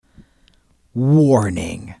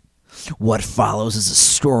Warning. What follows is a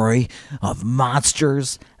story of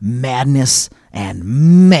monsters, madness,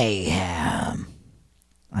 and mayhem.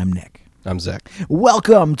 I'm Nick. I'm Zach.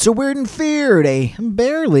 Welcome to Weird and Feared, a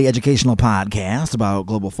barely educational podcast about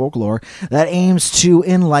global folklore that aims to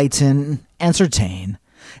enlighten, entertain,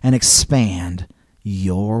 and expand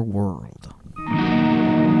your world.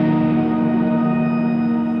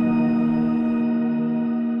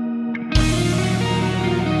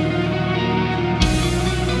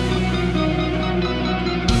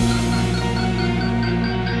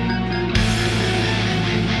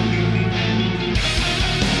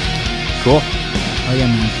 Cool. Oh, yeah,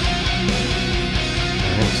 man.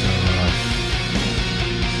 Alright, so,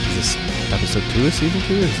 is this episode 2 of season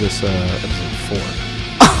 2, or is this episode 4?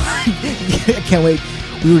 I can't wait.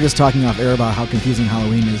 We were just talking off air about how confusing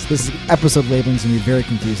Halloween is. This is episode labeling is going to be very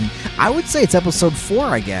confusing. I would say it's episode 4,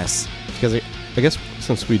 I guess. Because I guess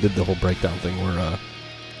since we did the whole breakdown thing,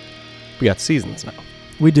 we got seasons now.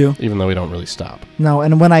 We do. Even though we don't really stop. No,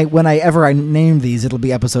 and when I name these, it'll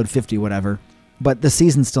be episode 50, whatever. But the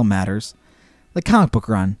season still matters. Like comic book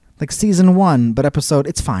run. Like season 1, but episode,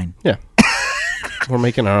 it's fine. Yeah. We're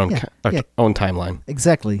making our own own timeline.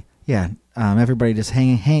 Exactly. Yeah. Everybody just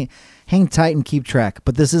hang tight and keep track.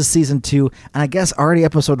 But this is season 2, and I guess already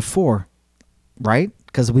episode 4, right?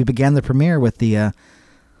 Because we began the premiere with the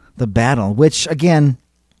battle, which, again,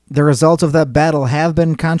 the results of that battle have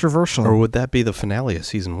been controversial. Or would that be the finale of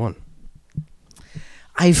season 1?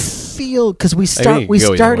 I feel because we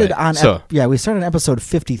started on episode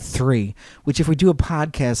 53, which if we do a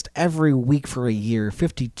podcast every week for a year,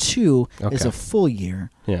 52 is a full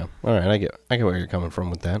year. Yeah. All right. I get where you're coming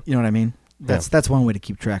from with that. You know what I mean? That's one way to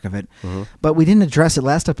keep track of it. Mm-hmm. But we didn't address it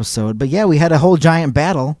last episode. But yeah, we had a whole giant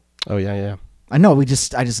battle. Oh yeah. I know. I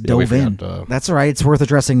just dove in. That's all right. It's worth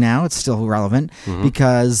addressing now. It's still relevant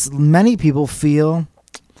because many people feel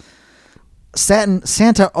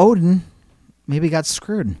Santa Odin maybe got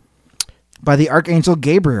screwed by the Archangel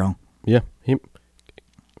Gabriel. Yeah.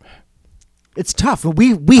 It's tough.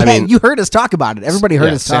 You heard us talk about it. Everybody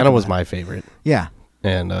heard us talk about it. Santa was my favorite. Yeah.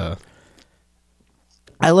 And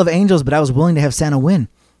I love angels, but I was willing to have Santa win.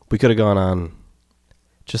 We could have gone on.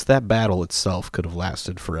 Just that battle itself could have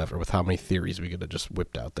lasted forever with how many theories we could have just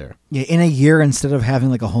whipped out there. Yeah, in a year, instead of having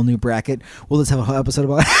like a whole new bracket, we'll just have a whole episode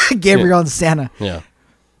about Gabriel and Santa. Yeah.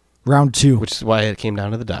 Round 2. Which is why it came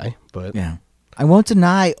down to the die. But yeah. I won't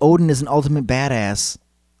deny Odin is an ultimate badass,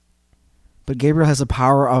 but Gabriel has the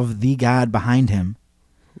power of the god behind him,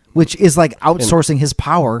 which is like outsourcing his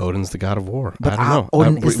power. Odin's the god of war. But I don't know.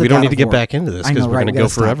 Odin is the we don't god need to of get war. back into this because we're going to go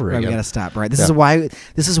forever again. We got to stop. Right. This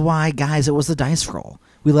is why, guys. It was the dice roll.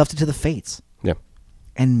 We left it to the fates. Yeah.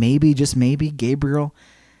 And maybe, just maybe, Gabriel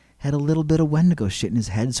had a little bit of Wendigo shit in his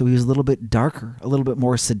head, so he was a little bit darker, a little bit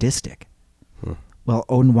more sadistic. Well,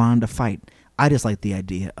 Odin wanted to fight. I just like the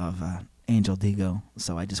idea of Angel Digo,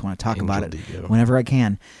 so I just want to talk about it whenever I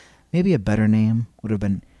can. Maybe a better name would have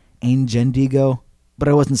been Angendigo, but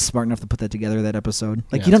I wasn't smart enough to put that together that episode.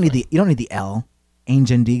 Like you don't need the L.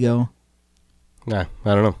 Angendigo. Nah,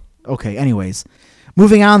 I don't know. Okay, anyways.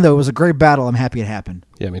 Moving on though, it was a great battle. I'm happy it happened.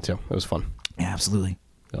 Yeah, me too. It was fun. Yeah, absolutely.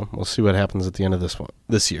 So we'll see what happens at the end of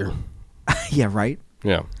this year. Yeah, right?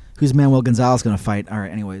 Yeah. Who's Manuel Gonzalez going to fight? All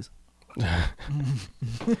right, anyways.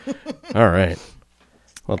 All right.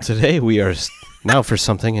 Well, today we are now for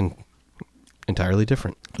something entirely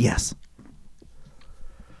different. Yes.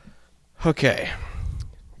 Okay.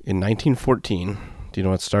 In 1914, do you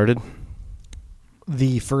know what started?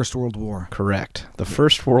 The First World War. Correct. The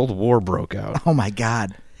First World War broke out. Oh, my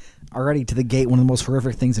God. Already to the gate, one of the most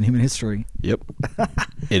horrific things in human history. Yep.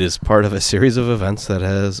 It is part of a series of events that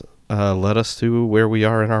has led us to where we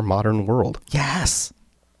are in our modern world. Yes.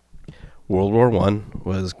 World War I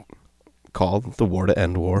was called the War to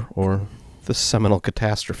End War, or the Seminole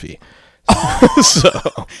Catastrophe. That's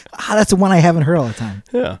the one I haven't heard all the time.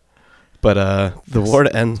 Yeah. But the War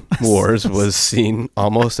to End Wars was seen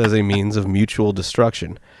almost as a means of mutual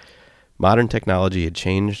destruction. Modern technology had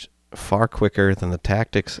changed far quicker than the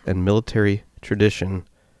tactics and military tradition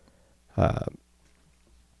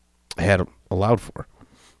had allowed for.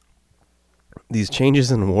 These changes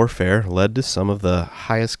in warfare led to some of the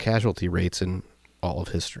highest casualty rates in all of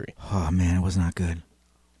history. Oh, man, it was not good.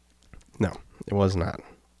 No, it was not.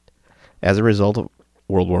 As a result of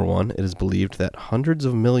World War I, it is believed that hundreds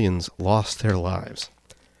of millions lost their lives.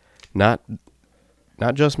 Not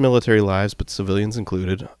just military lives, but civilians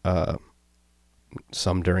included.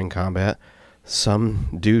 Some during combat,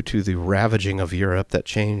 some due to the ravaging of Europe that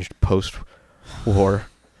changed post-war.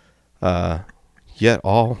 yet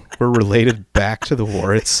all were related back to the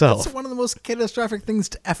war itself. It's one of the most catastrophic things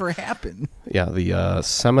to ever happen. Yeah, the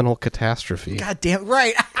seminal catastrophe. God damn,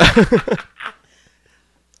 right.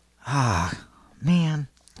 Man.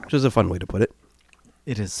 Which is a fun way to put it.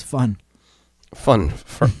 It is fun. Fun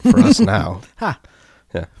for us now. Ha.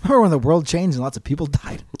 Yeah. Remember when the world changed and lots of people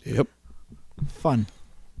died? Yep. Fun.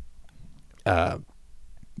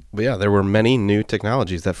 But yeah, there were many new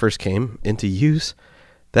technologies that first came into use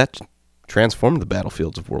that transformed the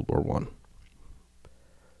battlefields of World War I.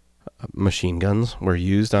 Machine guns were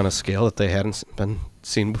used on a scale that they hadn't been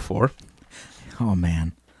seen before. Oh,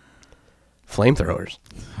 man. Flamethrowers.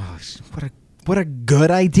 Oh, what a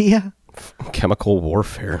good idea. Chemical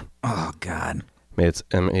warfare Oh, God. made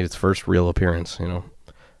its first real appearance.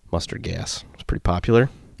 Mustard gas. It's pretty popular.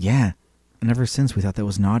 Yeah. And ever since we thought that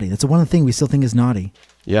was naughty. That's one thing we still think is naughty.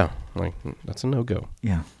 Yeah, like that's a no-go.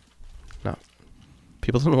 Yeah. No,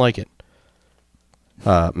 people didn't like it.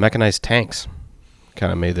 Mechanized tanks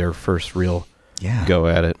kind of made their first real go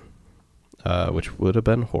at it, which would have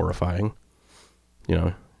been horrifying.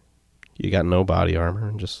 You got no body armor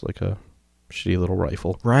and just like a shitty little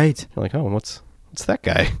rifle. Right. You're like, oh, what's that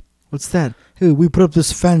guy? What's that? Hey, we put up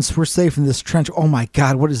this fence. We're safe in this trench. Oh, my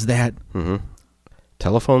God. What is that? Mm-hmm.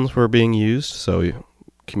 Telephones were being used, so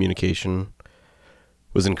communication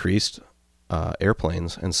was increased.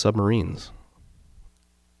 Airplanes and submarines.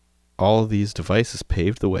 All of these devices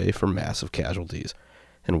paved the way for massive casualties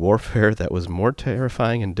and warfare that was more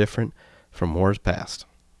terrifying and different from wars past.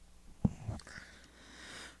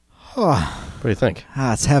 Oh, What do you think?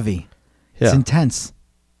 it's heavy. Yeah. It's intense.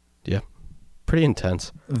 Yeah. Pretty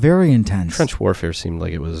intense. Very intense. Trench warfare seemed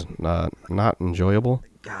like it was not enjoyable.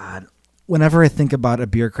 God. Whenever I think about a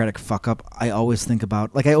bureaucratic fuck up, I always think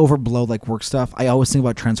about, like, I overblow like work stuff. I always think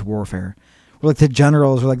about trench warfare. Where like the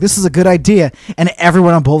generals are like, this is a good idea, and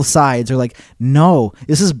everyone on both sides are like, no,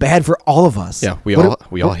 this is bad for all of us. Yeah, we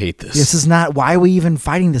all hate this. This is not. Why are we even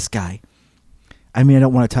fighting this guy? I mean, I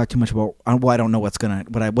don't want to talk too much about. Well, I don't know what's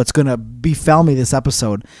gonna befell me this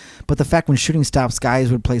episode, but the fact when shooting stops,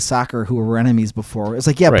 guys would play soccer who were enemies before. It's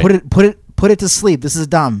like, yeah, Right. put it to sleep. This is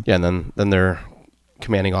dumb. Yeah, and then their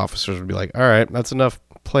commanding officers would be like, all right, that's enough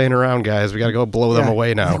playing around, guys. We got to go blow them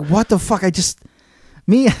away now. Like, what the fuck?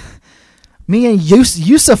 Me and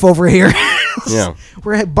Yusuf over here. Yeah.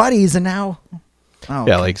 We're buddies, and now. Oh,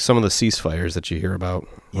 Yeah, okay. like some of the ceasefires that you hear about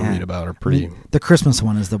or read about are I pretty... mean, the Christmas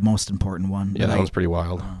one is the most important one. Yeah, that one's pretty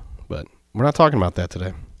wild. But we're not talking about that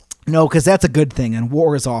today. No, because that's a good thing, and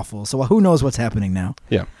war is awful. So who knows what's happening now?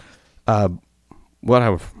 Yeah.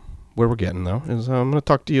 Where we're getting, though, is I'm going to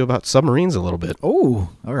talk to you about submarines a little bit. Oh,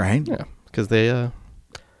 all right. Yeah, because they'd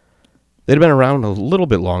been around a little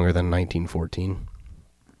bit longer than 1914,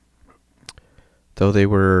 though they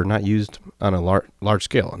were not used on a large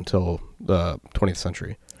scale until the 20th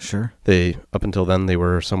century. Sure. Up until then, they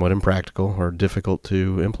were somewhat impractical or difficult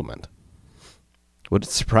to implement. Would it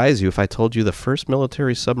surprise you if I told you the first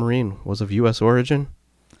military submarine was of U.S. origin?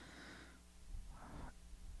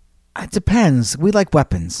 It depends. We like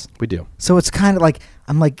weapons. We do. So it's kind of like,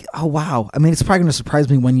 I'm like, oh, wow. I mean, it's probably going to surprise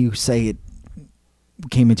me when you say it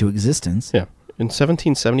came into existence. Yeah. In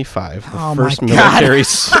 1775, the Oh, first my God. military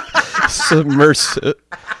submersible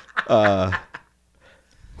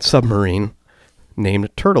submarine named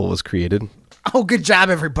Turtle was created. Oh, good job,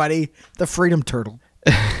 everybody. The Freedom Turtle.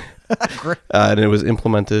 And it was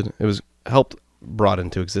implemented. It was brought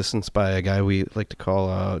into existence by a guy we like to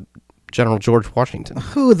call General George Washington.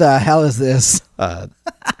 Who the hell is this?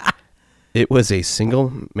 It was a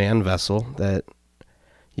single-man vessel that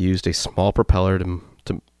used a small propeller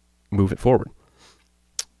to move it forward.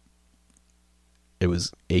 It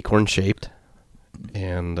was acorn-shaped,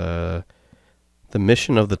 and the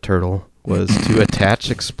mission of the Turtle was to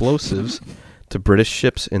attach explosives to British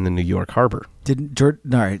ships in the New York harbor. Did George?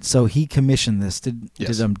 All right, so he commissioned this.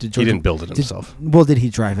 Yes. Did George, He didn't build it himself. Did he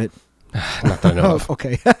drive it? Not that I know of.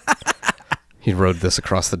 Okay. He rode this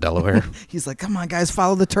across the Delaware. He's like, come on, guys,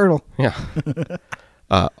 follow the turtle. Yeah.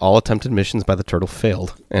 All attempted missions by the Turtle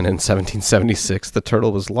failed, and in 1776, the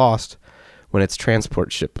Turtle was lost when its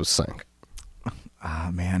transport ship was sank.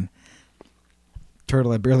 Ah, man.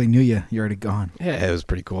 Turtle, I barely knew you. You're already gone. Yeah, it was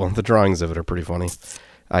pretty cool. The drawings of it are pretty funny.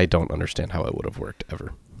 I don't understand how it would have worked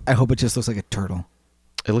ever. I hope it just looks like a turtle.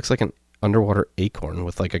 It looks like an underwater acorn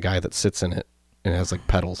with like a guy that sits in it and it has like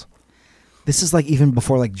petals. This is like even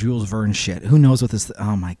before like Jules Verne shit. Who knows what this...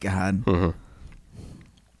 Oh, my God. Mm-hmm.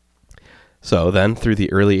 So then, through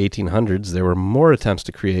the early 1800s, there were more attempts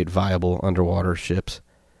to create viable underwater ships,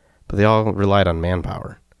 but they all relied on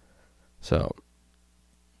manpower. So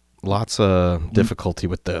lots of difficulty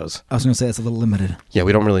with those. I was going to say it's a little limited. Yeah,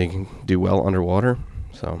 we don't really do well underwater.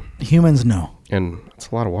 So Humans, no. and it's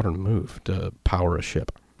a lot of water to move to power a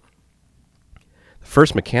ship. The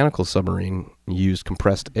first mechanical submarine used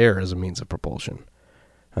compressed air as a means of propulsion,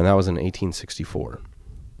 and that was in 1864.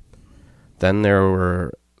 Then there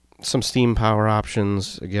were some steam power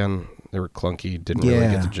options. Again, they were clunky, didn't really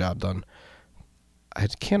get the job done. I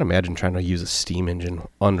can't imagine trying to use a steam engine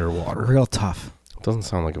underwater. Real tough. It doesn't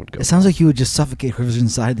sound like it would go. It sounds like you would just suffocate whoever's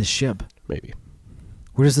inside the ship. Maybe.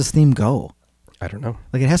 Where does the steam go? I don't know.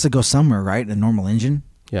 Like, it has to go somewhere, right? A normal engine?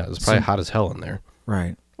 Yeah, it's probably hot as hell in there.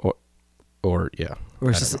 Right. Or yeah. Or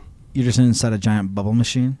it's just, you're just inside a giant bubble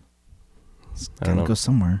machine? It's I don't got to know. go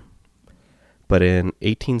somewhere. But in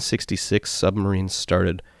 1866, submarines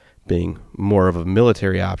started being more of a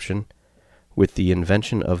military option with the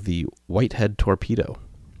invention of the Whitehead torpedo,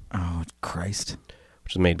 Oh, Christ.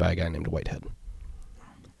 which was made by a guy named Whitehead.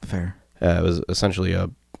 Fair. It was essentially a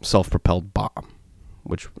self-propelled bomb,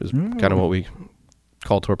 which is kind of what we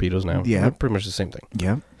call torpedoes now. Yeah. They're pretty much the same thing.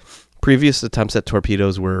 Yeah. Previous attempts at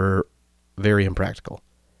torpedoes were very impractical.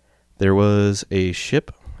 There was a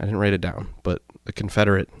ship, I didn't write it down, but the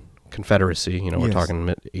Confederacy, we're Yes. talking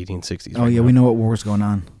mid-1860s. Oh, right yeah, now. we know what war's going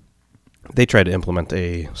on. They tried to implement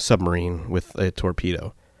a submarine with a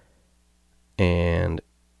torpedo, and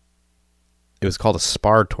it was called a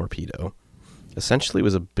spar torpedo. Essentially, it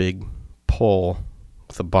was a big pole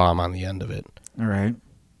with a bomb on the end of it. All right.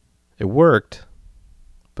 It worked,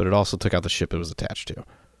 but it also took out the ship it was attached to.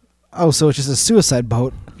 Oh, so it's just a suicide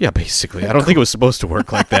boat. Yeah, basically. I don't think it was supposed to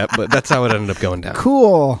work like that, but that's how it ended up going down.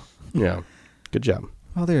 Cool. Yeah. Good job.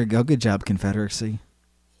 Oh, there you go. Good job, Confederacy.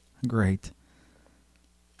 Great.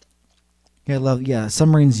 Yeah,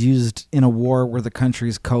 submarines used in a war where the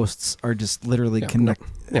country's coasts are just literally Yeah, connected.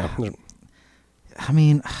 Yeah. I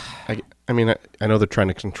mean, I know they're trying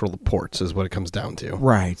to control the ports is what it comes down to.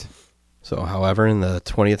 right. So, however, in the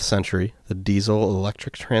 20th century, the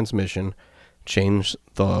diesel-electric transmission changed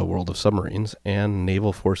the world of submarines and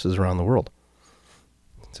naval forces around the world.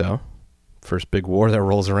 So, first big war that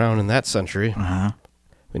rolls around in that century, Uh-huh.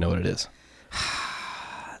 we know what it is.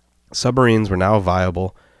 Submarines were now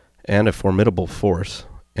viable and a formidable force,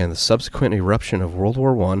 and the subsequent eruption of World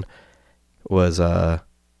War I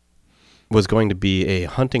was going to be a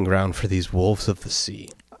hunting ground for these wolves of the sea.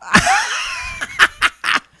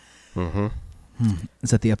 Mm-hmm.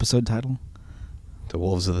 Is that the episode title? The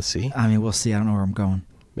wolves of the sea? I mean, we'll see. I don't know where I'm going.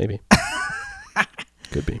 Maybe.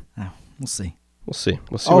 Could be. Oh, we'll see. We'll see.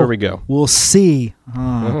 We'll see where we go. We'll see.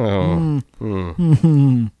 No,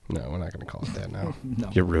 we're not going to call it that now. No.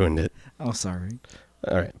 You ruined it. Oh, sorry.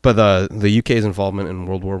 All right. But the UK's involvement in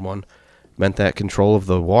World War I meant that control of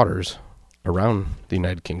the waters around the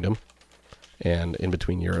United Kingdom and in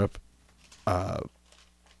between Europe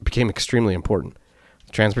became extremely important.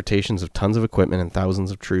 Transportations of tons of equipment and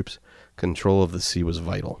thousands of troops, control of the sea was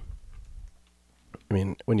vital. I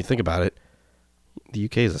mean, when you think about it, the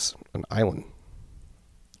UK is an island.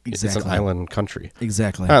 Exactly. It's an island country.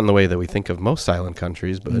 Exactly. Not in the way that we think of most island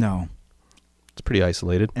countries, but No. it's pretty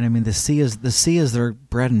isolated. And I mean, the sea is their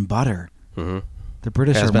bread and butter. Mm-hmm. The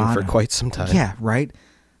British Has are been modern. for quite some time. Yeah, right.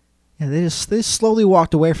 Yeah, they slowly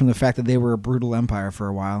walked away from the fact that they were a brutal empire for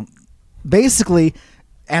a while. Basically,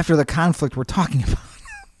 after the conflict we're talking about,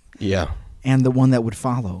 Yeah. and the one that would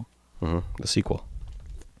follow, The sequel.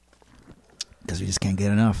 because we just can't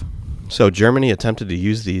get enough. So Germany attempted to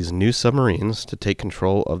use these new submarines to take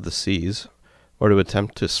control of the seas or to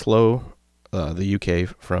attempt to slow the UK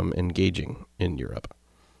from engaging in Europe.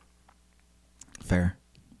 Fair.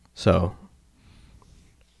 So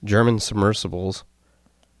German submersibles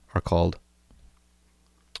are called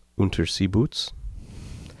Unterseeboots,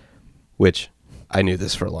 which I knew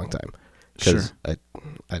this for a long time because I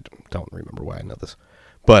don't remember why I know this.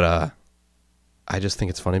 But I just think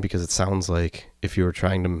it's funny because it sounds like if you were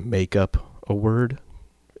trying to make up a word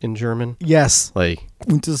in German. Yes. Like,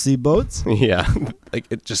 Unterseeboats. yeah, like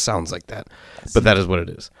it just sounds like that. But that is what it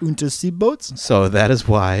is. Unterseeboats. So that is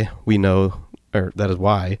why we know, or that is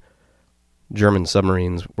why German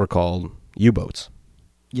submarines were called U-boats.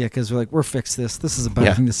 Yeah, because we're fixed this. This is a better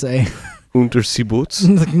Yeah. thing to say.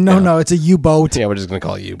 Unterseeboots? Like, no, it's a U-boat. Yeah, we're just going to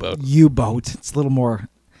call it U-boat. U-boat. It's a little more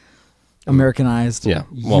Americanized. Yeah,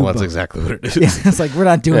 well, U-boat. that's exactly what it is. Yeah, it's like, we're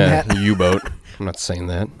not doing Yeah, that. U-boat. I'm not saying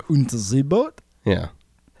that. Unterseeboat. Yeah.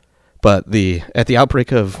 But at the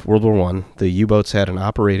outbreak of World War I, the U-boats had an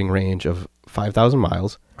operating range of 5,000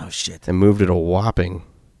 miles Oh, shit. and moved at a whopping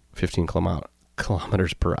 15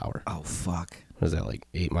 kilometers per hour. Oh, fuck. What is that, like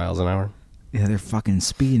 8 miles an hour? Yeah, they're fucking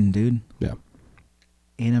speeding, dude. Yeah.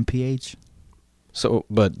 8 mph. So,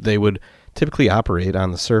 but they would typically operate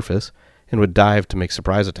on the surface and would dive to make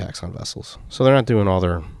surprise attacks on vessels. So they're not doing all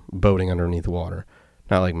their boating underneath the water.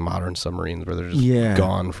 Not like modern submarines where they're just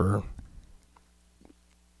gone for...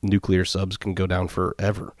 Nuclear subs can go down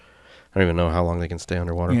forever. I don't even know how long they can stay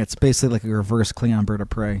underwater. Yeah, it's basically like a reverse Klingon bird of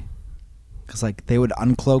prey. Because like they would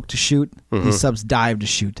uncloak to shoot. These subs dive to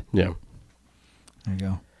shoot. Yeah. There you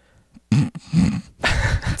go.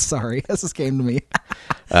 Sorry, this just came to me.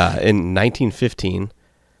 In 1915,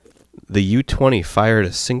 the U-20 fired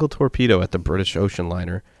a single torpedo at the British ocean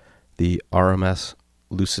liner, the RMS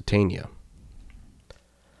Lusitania.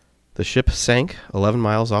 The ship sank 11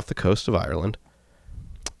 miles off the coast of Ireland.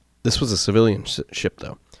 This was a civilian ship,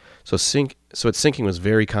 though, so its sinking was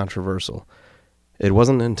very controversial. It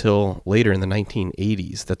wasn't until later in the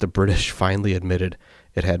 1980s that the British finally admitted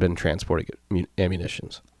it had been transporting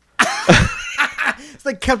ammunitions. It's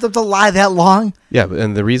like kept up the lie that long? Yeah,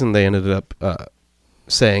 and the reason they ended up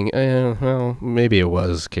saying, well, maybe it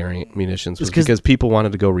was carrying munitions was because people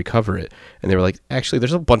wanted to go recover it. And they were like, actually,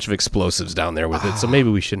 there's a bunch of explosives down there with it, so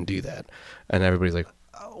maybe we shouldn't do that. And everybody's like,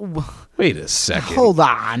 wait a second. Hold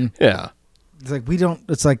on. Yeah. It's like, we don't,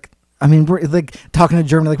 it's like, I mean, we're like talking to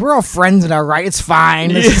Germany, like, we're all friends now, right? It's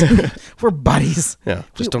fine. We're buddies. Yeah,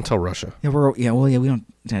 just don't tell Russia. Yeah, we don't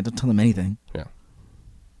tell them anything. Yeah.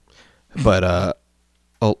 But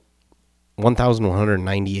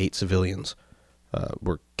 1,198 civilians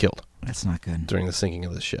were killed. That's not good. During the sinking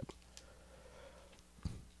of the ship.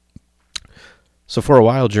 So for a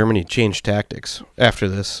while, Germany changed tactics after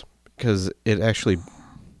this because it actually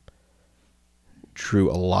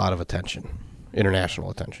drew a lot of attention, international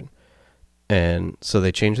attention. And so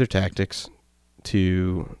they changed their tactics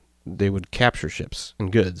to they would capture ships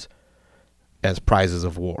and goods as prizes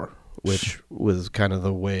of war, which was kind of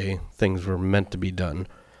the way things were meant to be done.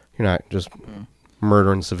 You're not just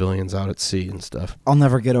murdering civilians out at sea and stuff. I'll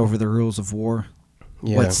never get over the rules of war.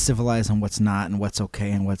 Yeah. What's civilized and what's not, and what's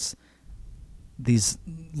okay and what's these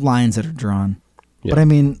lines that are drawn. Yeah. But I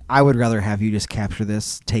mean, I would rather have you just capture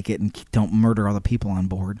this, take it, and don't murder all the people on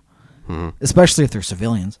board, especially if they're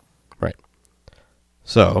civilians. Right.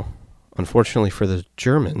 So, unfortunately for the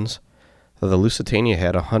Germans, the Lusitania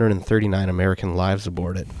had 139 American lives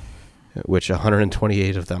aboard it, which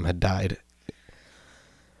 128 of them had died.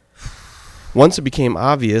 Once it became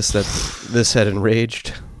obvious that this had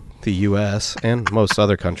enraged the U.S. and most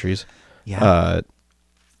other countries, but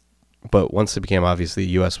once it became obvious the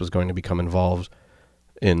U.S. was going to become involved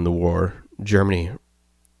in the war, Germany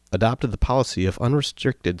adopted the policy of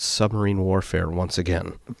unrestricted submarine warfare once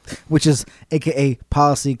again. Which is a.k.a.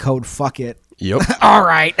 policy code fuck it. Yep. All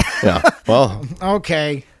right. Yeah. Well.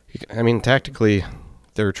 Okay. I mean, tactically,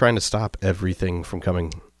 they're trying to stop everything from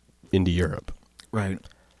coming into Europe. Right.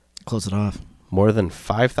 Close it off. More than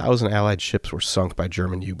 5,000 Allied ships were sunk by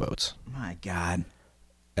German U-boats. My God.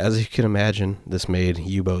 As you can imagine, this made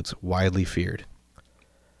U-boats widely feared.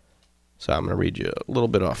 So I'm going to read you a little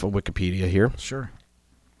bit off of Wikipedia here. Sure.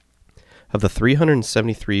 Of the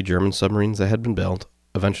 373 German submarines that had been built,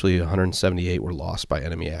 eventually 178 were lost by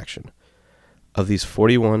enemy action. Of these,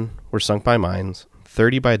 41 were sunk by mines,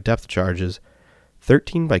 30 by depth charges,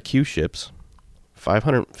 13 by Q ships,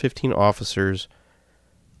 515 officers,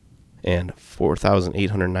 and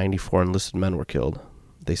 4,894 enlisted men were killed.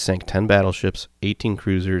 They sank 10 battleships, 18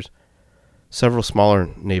 cruisers, several smaller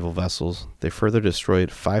naval vessels. They further destroyed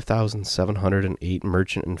 5,708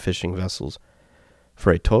 merchant and fishing vessels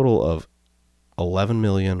for a total of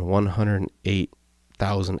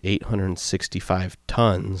 11,108,865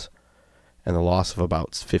 tons and the loss of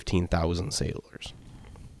about 15,000 sailors.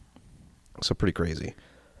 So pretty crazy.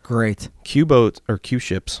 Great. Q-boats or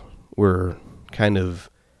Q-ships were kind of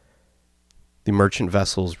the merchant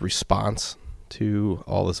vessel's response to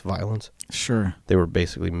all this violence. Sure. They were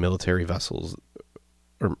basically military vessels,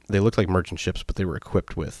 or they looked like merchant ships, but they were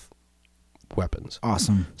equipped with weapons.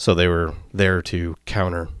 Awesome. So they were there to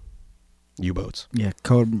counter U-boats. Yeah,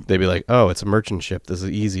 code. They'd be like, "Oh, it's a merchant ship. This is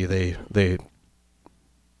easy." They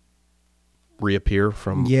reappear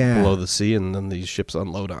from below the sea, and then these ships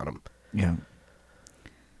unload on them. Yeah.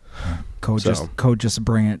 Code just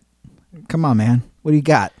bring it. Come on, man. What do you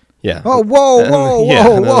got? Yeah. Oh, whoa.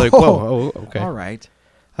 And they're like, whoa, okay. All right.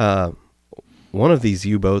 One of these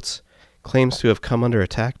U-boats claims to have come under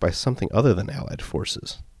attack by something other than Allied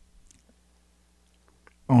forces.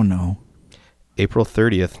 Oh, no. April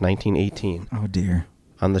 30th, 1918. Oh, dear.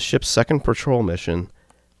 On the ship's second patrol mission,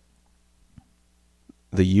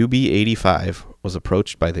 the UB-85 was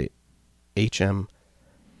approached by the HMS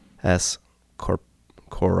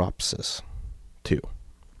Coropsis II.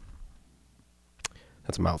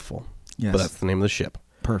 That's a mouthful. Yes. But that's the name of the ship.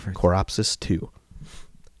 Perfect. Coropsis II.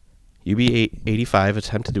 UB-85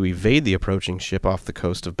 attempted to evade the approaching ship off the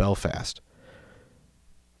coast of Belfast.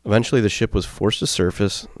 Eventually, the ship was forced to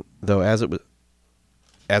surface, though as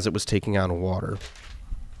it was taking on water.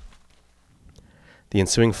 The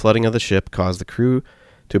ensuing flooding of the ship caused the crew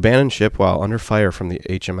to abandon ship while under fire from the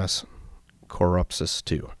HMS Corupsus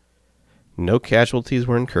II. No casualties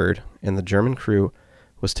were incurred, and the German crew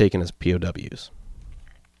was taken as POWs.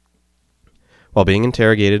 While being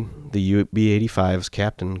interrogated, the UB-85's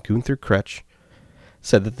captain, Gunther Kretsch,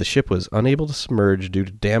 said that the ship was unable to submerge due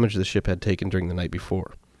to damage the ship had taken during the night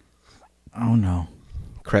before. Oh, no.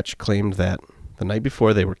 Kretsch claimed that the night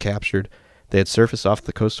before they were captured, they had surfaced off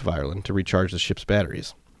the coast of Ireland to recharge the ship's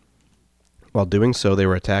batteries. While doing so, they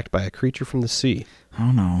were attacked by a creature from the sea.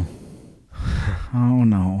 Oh, no. Oh,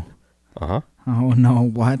 no. Uh-huh. Oh, no.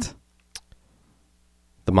 What?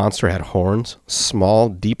 The monster had horns, small,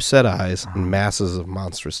 deep-set eyes, and masses of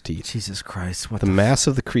monstrous teeth. Jesus Christ. What The mass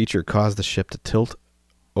of the creature caused the ship to tilt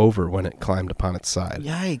over when it climbed upon its side.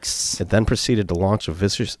 Yikes. It then proceeded to launch a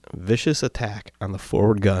vicious attack on the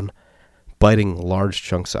forward gun, biting large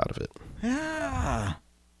chunks out of it. Yeah.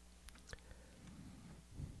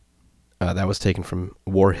 That was taken from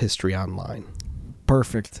War History Online.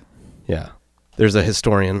 Perfect. Yeah. There's a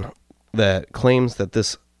historian that claims that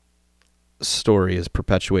this story is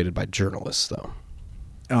perpetuated by journalists, though.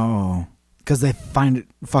 Oh. Because they find it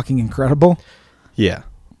fucking incredible? Yeah.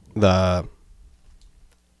 Like,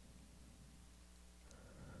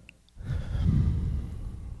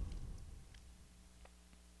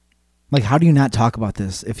 how do you not talk about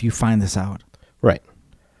this if you find this out? Right.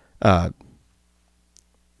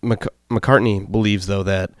 McCartney believes, though,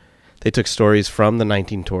 that they took stories from the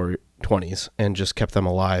 1920s and just kept them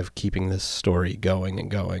alive, keeping this story going and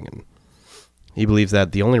going. And he believes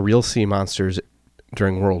that the only real sea monsters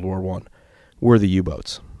during World War I were the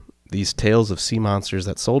U-boats. These tales of sea monsters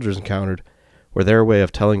that soldiers encountered were their way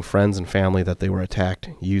of telling friends and family that they were attacked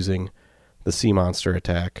using the sea monster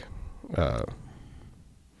attack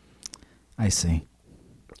I see.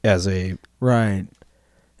 as a... Right.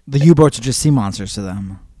 The U-boats are just sea monsters to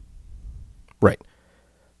them. Right.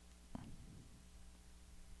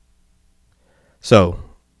 So,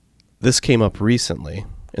 this came up recently,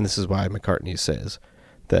 and this is why McCartney says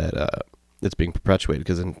that it's being perpetuated,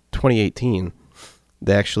 because in 2018,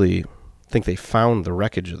 they actually think they found the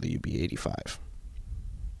wreckage of the UB-85.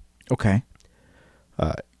 Okay.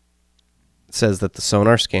 It says that the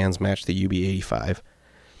sonar scans match the UB-85,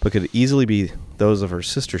 but could easily be those of her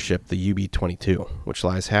sister ship, the UB-22, which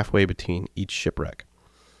lies halfway between each shipwreck.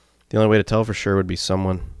 The only way to tell for sure would be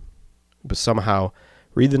somehow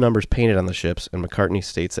read the numbers painted on the ships, and McCartney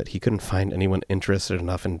states that he couldn't find anyone interested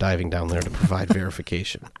enough in diving down there to provide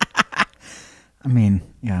verification. I mean,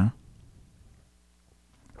 yeah.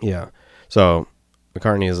 Yeah. So,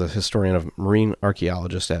 McCartney is a historian of marine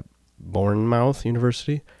archaeologist at Bournemouth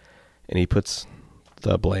University, and he puts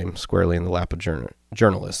the blame squarely in the lap of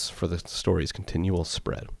journalists for the story's continual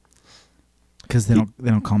spread. Because they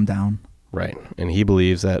don't calm down. Right. And he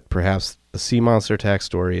believes that perhaps the sea monster attack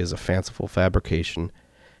story is a fanciful fabrication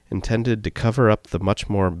intended to cover up the much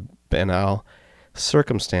more banal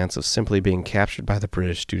circumstance of simply being captured by the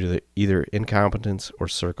British due to either incompetence or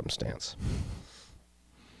circumstance.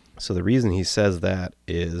 So the reason he says that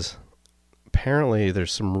is apparently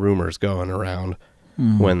there's some rumors going around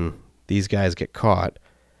when these guys get caught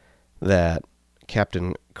that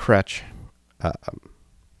Captain Kretsch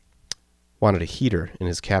wanted a heater in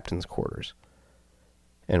his captain's quarters.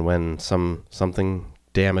 And when something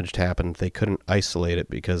damaged happened, they couldn't isolate it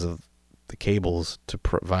because of the cables to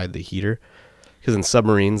provide the heater. Because in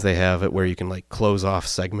submarines, they have it where you can like close off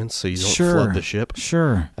segments so you don't flood the ship.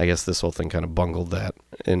 Sure. I guess this whole thing kind of bungled that.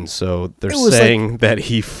 And so they're saying that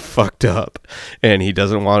he fucked up and he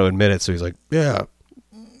doesn't want to admit it. So he's like, yeah,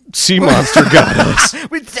 sea monster got us.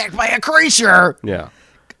 We attacked by a creature. Yeah.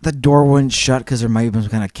 The door wouldn't shut because there might have been some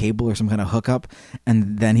kind of cable or some kind of hookup.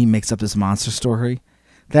 And then he makes up this monster story.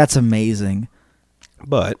 That's amazing.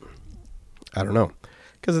 But I don't know.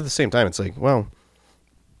 Because at the same time, it's like, well,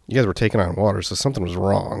 you guys were taking on water, so something was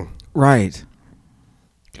wrong. Right.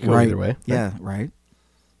 Could go either way. Yeah, right.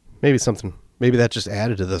 Maybe that just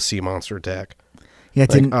added to the sea monster attack. Yeah,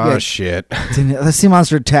 like, shit. The sea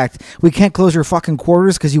monster attacked. We can't close your fucking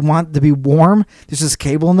quarters because you want to be warm. There's this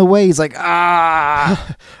cable in the way. He's like,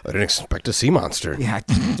 I didn't expect a sea monster. Yeah,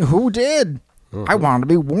 who did? I wanted to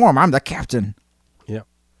be warm. I'm the captain. Yeah.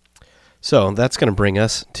 So that's going to bring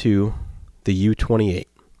us to the U-28.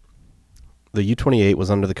 The U-28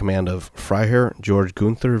 was under the command of Freiherr Georg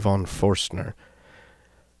Gunther von Forstner.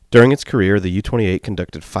 During its career, the U-28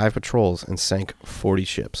 conducted 5 patrols and sank 40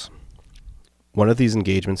 ships. one of these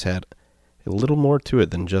engagements had a little more to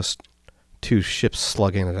it than just two ships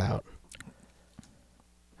slugging it out.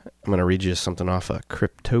 I'm going to read you something off of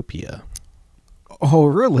Cryptopia. Oh,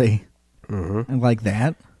 really? Mm-hmm. I like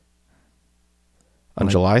that. On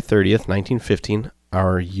July 30th, 1915,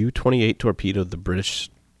 our U-28 torpedoed the British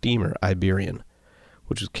steamer Iberian,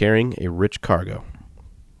 which was carrying a rich cargo,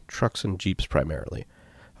 trucks and jeeps primarily,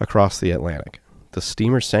 across the Atlantic. The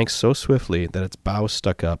steamer sank so swiftly that its bow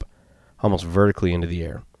stuck up almost vertically into the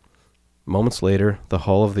air. Moments later, the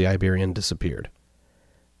hull of the Iberian disappeared.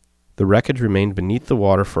 The wreckage remained beneath the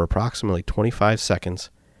water for approximately 25 seconds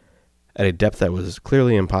at a depth that was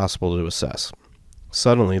clearly impossible to assess.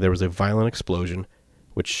 Suddenly, there was a violent explosion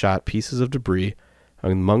which shot pieces of debris,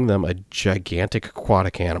 among them a gigantic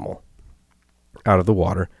aquatic animal, out of the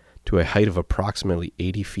water to a height of approximately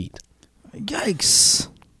 80 feet. Yikes.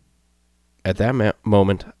 At that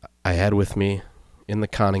moment, I had with me in the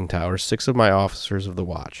conning tower 6 of my officers of the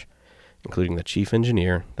watch, including the chief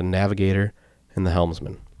engineer, the navigator, and the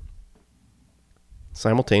helmsman.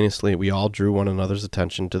 Simultaneously, we all drew one another's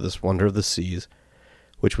attention to this wonder of the seas,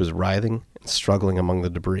 which was writhing and struggling among the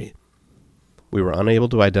debris. We were unable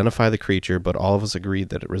to identify the creature, but all of us agreed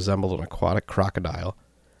that it resembled an aquatic crocodile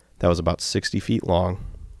that was about 60 feet long,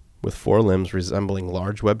 with 4 limbs resembling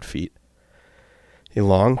large webbed feet, a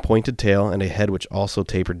long, pointed tail, and a head which also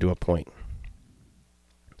tapered to a point.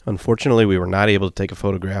 Unfortunately, we were not able to take a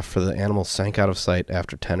photograph, for the animal sank out of sight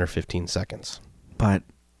after 10 or 15 seconds. But,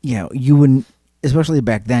 yeah, you wouldn't, especially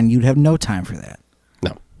back then, you'd have no time for that.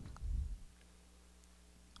 No.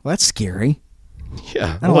 Well, that's scary.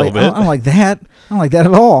 Yeah, a little bit. I don't like that. I don't like that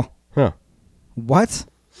at all. Huh. What?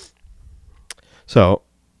 So,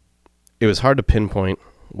 it was hard to pinpoint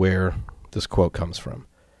where this quote comes from.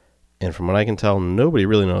 And from what I can tell, nobody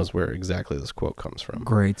really knows where exactly this quote comes from.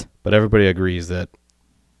 Great. But everybody agrees that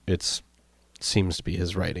it seems to be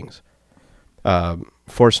his writings.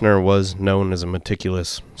 Forstner was known as a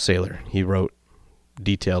meticulous sailor. He wrote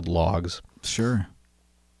detailed logs. Sure.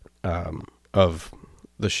 Of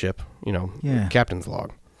the ship, Yeah. captain's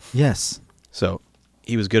log. Yes. So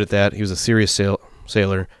he was good at that. He was a serious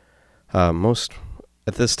sailor. Most,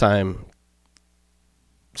 at this time,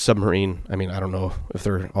 submarine, I don't know if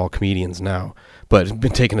they're all comedians now, but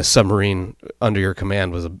taking a submarine under your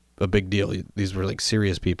command was a big deal. These were like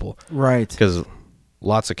serious people. Right. Because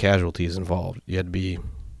lots of casualties involved. You had to be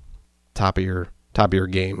top of your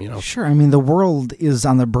game, Sure. The world is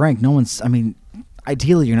on the brink. No one's,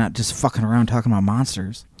 ideally you're not just fucking around talking about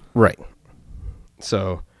monsters. Right.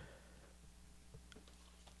 So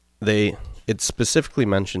it specifically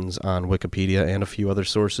mentions on Wikipedia and a few other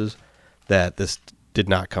sources that this did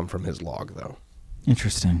not come from his log, though.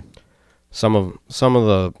 Interesting. Some of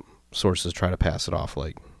the sources try to pass it off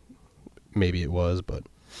like maybe it was, but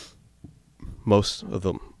most of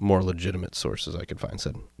the more legitimate sources I could find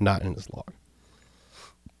said not in his log.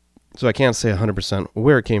 So I can't say 100%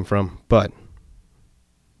 where it came from, but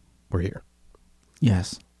we're here.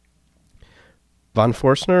 Yes. Von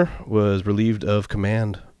Forstner was relieved of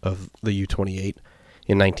command of the U-28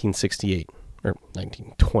 in 1968, or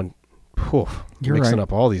 1920. You're mixing right.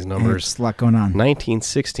 up all these numbers. There's a lot going on.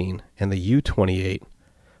 1916, and the U-28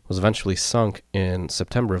 was eventually sunk in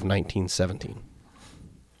September of 1917.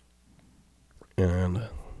 And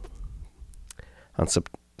on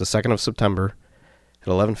the 2nd of September, at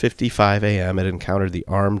 11:55 a.m., it encountered the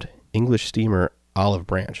armed English steamer Olive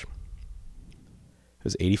Branch. It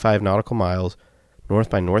was 85 nautical miles north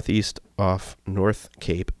by northeast off North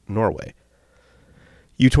Cape, Norway.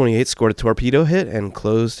 U-28 scored a torpedo hit and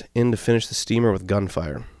closed in to finish the steamer with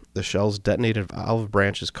gunfire. The shells detonated Olive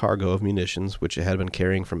Branch's cargo of munitions, which it had been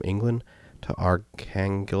carrying from England to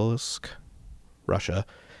Arkhangelsk, Russia,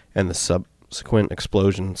 and the subsequent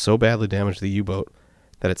explosion so badly damaged the U-boat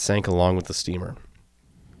that it sank along with the steamer.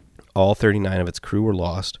 All 39 of its crew were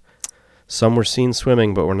lost. Some were seen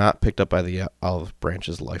swimming but were not picked up by the Olive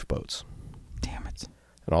Branch's lifeboats. Damn it.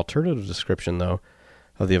 An alternative description, though,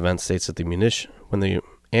 of the event states that when the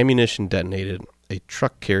ammunition detonated, a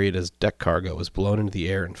truck carried as deck cargo was blown into the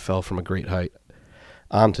air and fell from a great height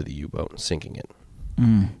onto the U-boat, sinking it.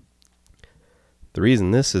 The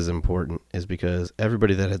reason this is important is because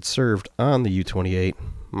everybody that had served on the U-28,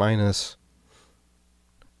 minus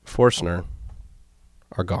Forstner,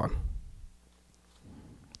 are gone.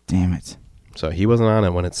 Damn it. So he wasn't on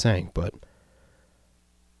it when it sank, but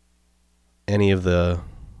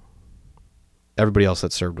everybody else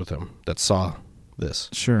that served with him that saw this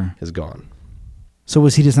Sure. is gone. So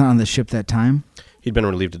was he just not on the ship that time? He'd been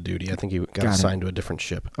relieved of duty. I think he got assigned to a different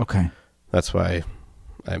ship. Okay. That's why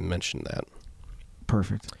I mentioned that.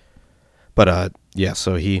 Perfect. But,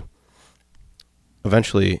 so he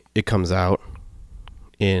eventually it comes out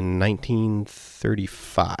in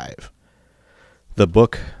 1935. The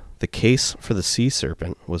book, The Case for the Sea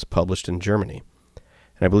Serpent, was published in Germany.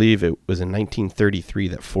 And I believe it was in 1933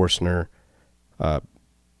 that Forstner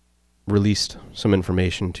released some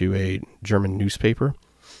information to a German newspaper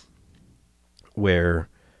where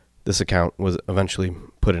this account was eventually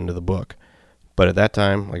put into the book. But at that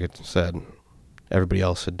time, like I said, everybody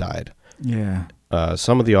else had died. Yeah.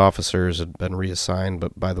 Some of the officers had been reassigned,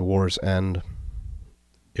 but by the war's end,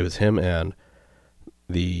 it was him and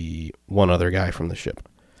the one other guy from the ship.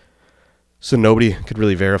 So nobody could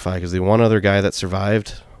really verify, because the one other guy that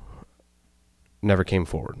survived never came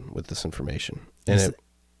forward with this information. And it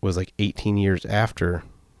was like 18 years after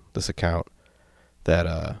this account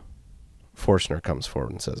that Forstner comes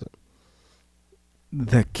forward and says it.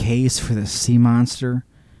 The Case for the Sea Monster.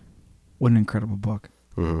 What an incredible book.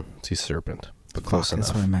 Mm-hmm. Sea Serpent, but close enough.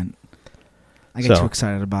 That's what I meant. I get too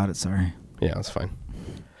excited about it, sorry. Yeah, that's fine.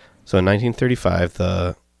 So in 1935,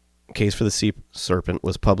 the Case for the Sea Serpent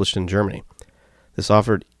was published in Germany. This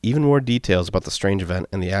offered even more details about the strange event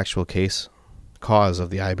and the actual cause of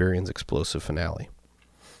the Iberian's explosive finale.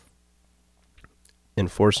 In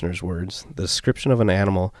Forstner's words, the description of an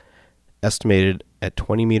animal estimated at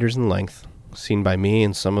 20 meters in length, seen by me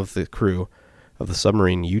and some of the crew of the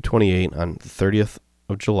submarine U-28 on the 30th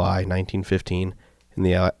of July, 1915, in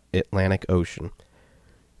the Atlantic Ocean.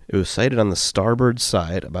 It was sighted on the starboard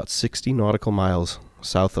side, about 60 nautical miles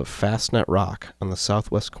south of Fastnet Rock on the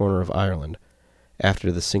southwest corner of Ireland,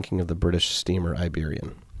 after the sinking of the British steamer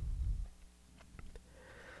Iberian.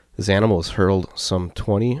 This animal was hurled some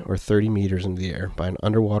 20 or 30 meters into the air by an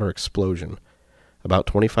underwater explosion about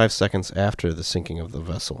 25 seconds after the sinking of the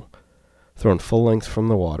vessel. Thrown full length from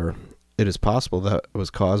the water, it is possible that it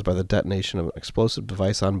was caused by the detonation of an explosive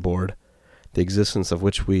device on board, the existence of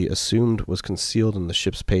which we assumed was concealed in the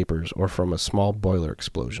ship's papers, or from a small boiler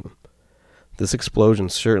explosion. This explosion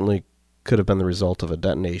certainly could have been the result of a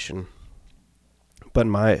detonation, but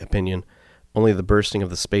in my opinion, only the bursting of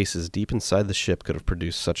the spaces deep inside the ship could have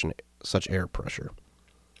produced such air pressure.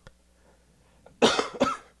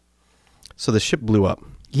 So the ship blew up.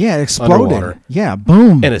 Yeah, it exploded. Underwater. Yeah,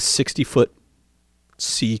 boom. And a 60-foot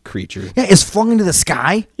sea creature. Yeah, it's flung into the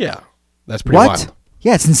sky. Yeah, that's pretty What? wild.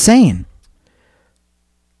 Yeah, it's insane.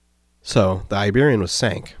 So the Iberian was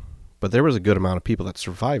sank, but there was a good amount of people that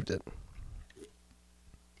survived it.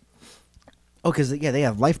 Oh, because, yeah, they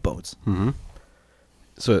have lifeboats. Mm-hmm.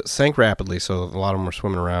 So it sank rapidly, so a lot of them were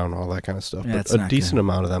swimming around, all that kind of stuff. Yeah, but that's a not decent good.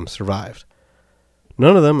 amount of them survived.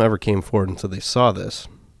 None of them ever came forward until they saw this.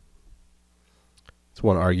 It's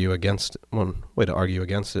one way to argue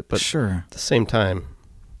against it, but Sure. at the same time,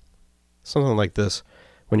 something like this,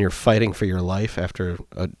 when you're fighting for your life after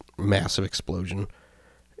a massive explosion,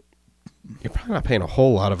 you're probably not paying a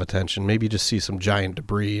whole lot of attention. Maybe you just see some giant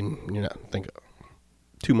debris and you're not thinking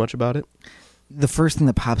too much about it. The first thing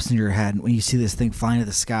that pops into your head when you see this thing flying to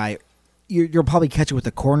the sky, you'll probably catch it with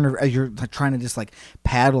the corner as you're trying to just like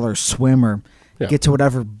paddle or swim or get to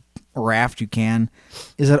whatever raft you can.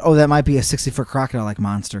 Is that that might be a 60-foot crocodile-like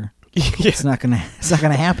monster? Yeah. It's not gonna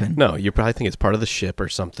happen. No, you probably think it's part of the ship or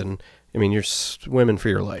something. I mean, you're swimming for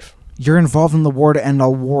your life. You're involved in the war to end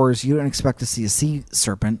all wars. You don't expect to see a sea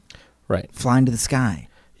serpent flying to the sky.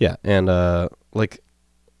 Yeah, and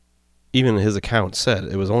even his account said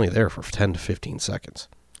it was only there for 10 to 15 seconds.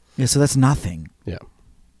 Yeah, so that's nothing. Yeah.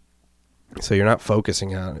 So you're not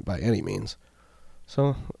focusing on it by any means.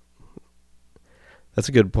 So that's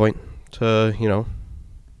a good point to,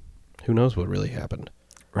 who knows what really happened.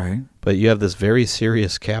 Right. But you have this very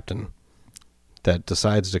serious captain that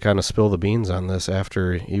decides to kind of spill the beans on this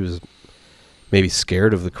after he was maybe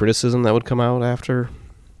scared of the criticism that would come out after.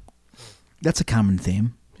 That's a common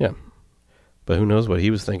theme. Yeah. But who knows what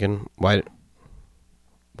he was thinking. Why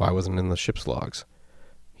wasn't it in the ship's logs?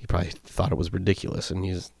 He probably thought it was ridiculous, and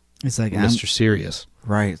he's like Mr. Serious.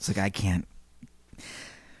 Right. It's like, I can't.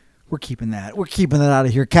 We're keeping that. We're keeping that out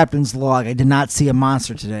of here. Captain's log. I did not see a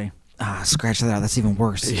monster today. Scratch that out. That's even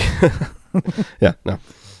worse. Yeah, no.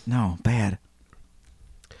 No, bad.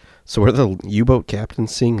 So were the U-boat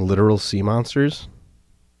captains seeing literal sea monsters?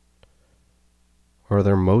 Or are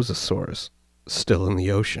there mosasaurs still in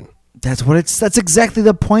the ocean? That's exactly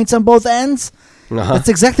the points on both ends. Uh-huh. That's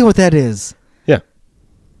exactly what that is. Yeah.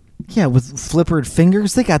 Yeah, with flippered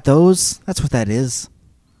fingers. They got those. That's what that is.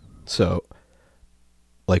 So,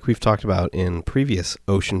 like we've talked about in previous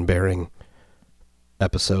ocean-bearing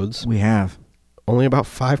episodes, We have. only about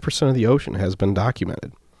 5% of the ocean has been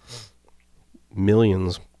documented.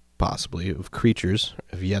 Millions, possibly, of creatures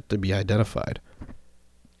have yet to be identified.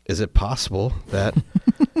 Is it possible that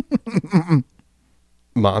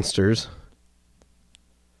monsters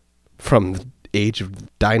from the age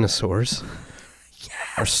of dinosaurs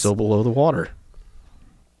are still below the water.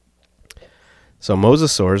 So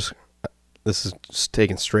mosasaurs, this is just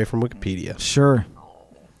taken straight from Wikipedia Sure.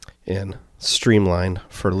 and streamlined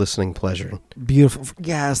for listening pleasure. Beautiful.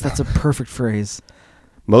 Yes, that's a perfect phrase.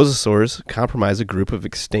 Mosasaurs comprise a group of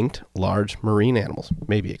extinct large marine animals.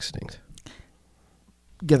 Maybe extinct.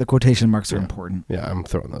 Yeah, the quotation marks are important. Yeah, I'm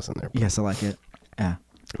throwing those in there. Yes, I like it. Yeah.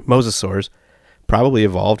 Mosasaurs probably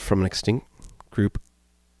evolved from an extinct group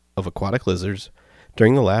of aquatic lizards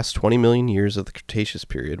during the last 20 million years of the Cretaceous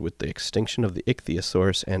period. With the extinction of the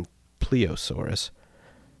Ichthyosaurus and Plesiosaurus,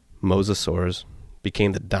 mosasaurs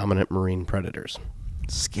became the dominant marine predators.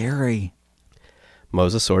 Scary.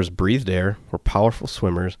 Mosasaurs breathed air, were powerful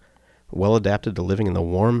swimmers, well adapted to living in the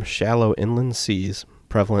warm, shallow inland seas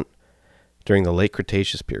prevalent during the late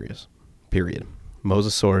Cretaceous period.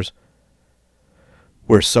 Mosasaurs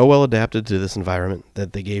were so well adapted to this environment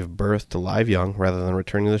that they gave birth to live young rather than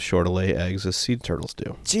returning to the shore to lay eggs as sea turtles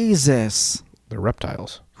do. Jesus. They're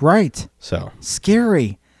reptiles. Right. So,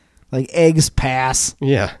 Scary. Like eggs pass.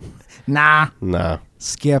 yeah. Nah. Nah.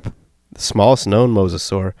 Skip. The smallest known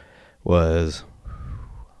mosasaur was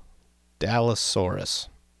Dallosaurus.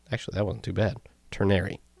 Actually, that wasn't too bad.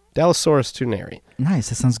 Turneri. Dallosaurus turneri. Nice.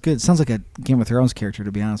 That sounds good. Sounds like a Game of Thrones character,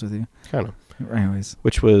 to be honest with you. Kind of. Anyways.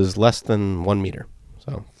 Which was less than 1 meter.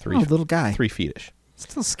 So, Little guy. 3 feet-ish.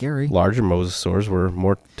 Still scary. Larger mosasaurs were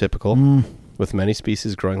more typical, with many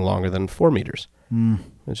species growing longer than 4 meters,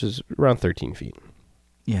 which is around 13 feet.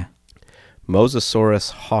 Yeah.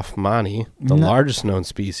 Mosasaurus hoffmanni, the largest known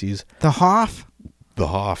species, The Hoff? the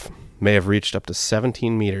Hoff, may have reached up to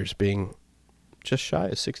 17 meters, being just shy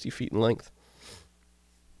of 60 feet in length.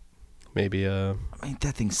 Maybe I mean,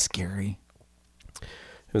 that thing's scary.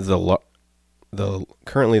 it was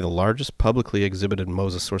currently the largest publicly exhibited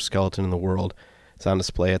mosasaur skeleton in the world. It's on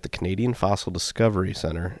display at the Canadian Fossil Discovery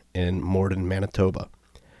Center in Morden, Manitoba.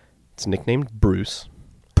 It's nicknamed Bruce,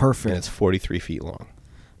 Perfect. and it's 43 feet long.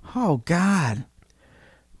 Oh, God.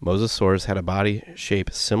 Mosasaurs had a body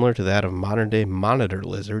shape similar to that of modern-day monitor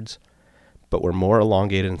lizards, but were more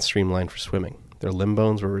elongated and streamlined for swimming. Their limb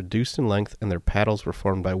bones were reduced in length, and their paddles were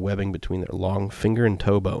formed by webbing between their long finger and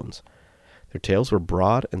toe bones. Their tails were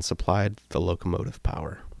broad and supplied the locomotive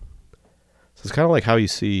power. So it's kind of like how you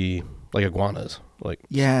see, like, iguanas, like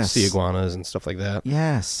Yes. sea iguanas and stuff like that,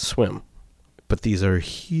 Yes. swim. But these are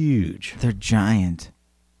huge. They're giant.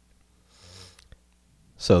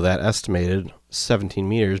 So that estimated 17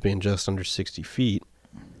 meters being just under 60 feet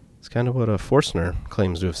is kind of what a Forstner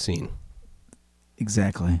claims to have seen.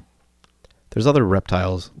 Exactly. There's other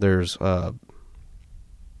reptiles. There's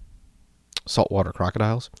saltwater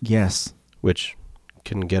crocodiles, Yes. which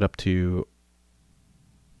can get up to,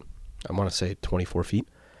 I want to say, 24 feet.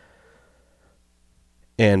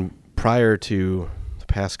 And prior to the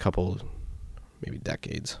past couple, maybe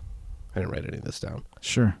decades, I didn't write any of this down,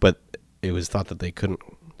 Sure. but it was thought that they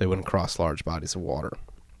wouldn't cross large bodies of water.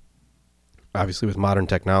 Obviously, with modern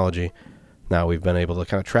technology, now we've been able to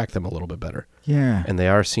kind of track them a little bit better. Yeah. And they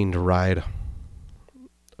are seen to ride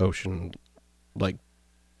ocean, like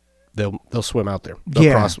they'll swim out there. They'll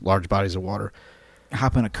Yeah. cross large bodies of water.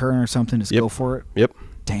 Hop in a current or something, just Yep. go for it. Yep.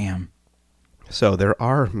 Damn. So there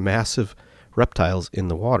are massive reptiles in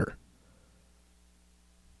the water.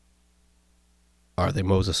 Are they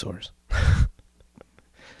mosasaurs?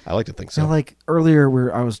 I like to think so. So, like earlier,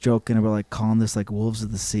 where I was joking about like calling this like wolves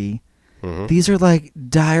of the sea. Mhm. These are like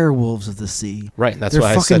dire wolves of the sea. Right, and that's They're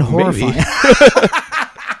why I fucking said horrifying. maybe.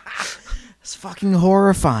 It's fucking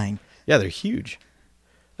horrifying. Yeah, they're huge.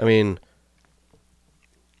 I mean,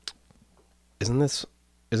 isn't a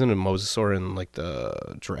mosasaur in like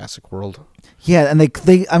the Jurassic World? Yeah, and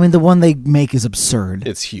they I mean the one they make is absurd.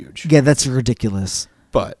 It's huge. Yeah, that's ridiculous.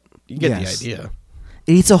 But you get Yes. the idea.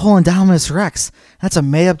 It eats a whole Indominus Rex. That's a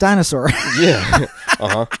made up dinosaur. Yeah.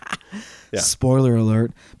 Uh-huh. Yeah. Spoiler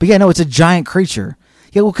alert. But yeah, no, it's a giant creature.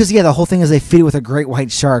 Yeah, well, because the whole thing is they feed it with a great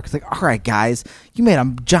white shark. It's like, all right, guys, you made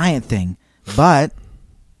a giant thing, but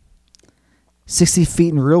 60 feet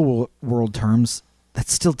in real world terms,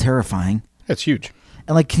 that's still terrifying. That's huge.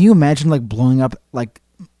 And like, can you imagine like blowing up like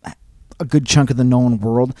a good chunk of the known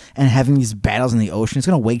world and having these battles in the ocean? It's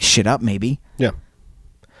gonna wake shit up, maybe. Yeah.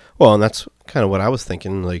 Well, and that's kind of what I was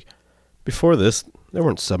thinking. Like, before this, there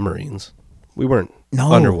weren't submarines. We weren't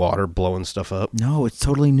underwater blowing stuff up. No, it's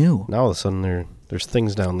totally new. Now all of a sudden there's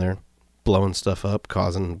things down there blowing stuff up,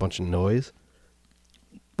 causing a bunch of noise.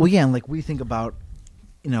 Well, yeah, and like we think about,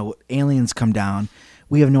 aliens come down.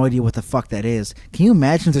 We have no idea what the fuck that is. Can you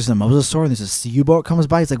imagine if there's a mosasaur and there's a U-boat comes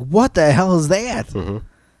by? It's like, what the hell is that? Mm-hmm.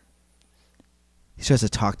 He tries to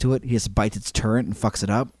talk to it. He just bites its turret and fucks it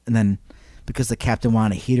up. And then, because the captain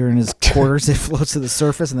wanted a heater in his quarters, it floats to the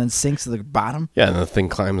surface and then sinks to the bottom. Yeah, and the thing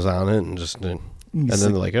climbs on it and just... and then they're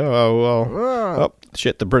like, oh,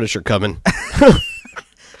 shit, the British are coming.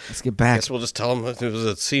 Let's get back. Guess we'll just tell them it was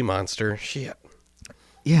a sea monster. Shit.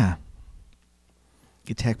 Yeah.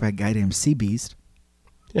 Get attacked by a goddamn sea beast.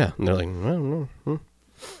 Yeah, and they're like, I don't know.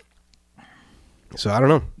 So I don't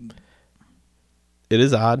know. It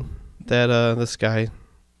is odd that this guy...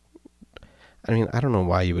 I mean, I don't know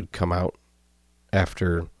why you would come out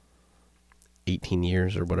after 18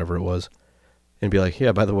 years or whatever it was and be like,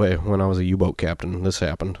 yeah, by the way, when I was a U-boat captain, this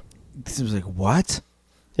happened. This was like, what?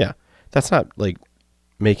 Yeah. That's not like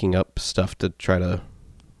making up stuff to try to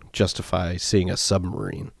justify seeing a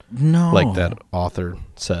submarine. No. Like that author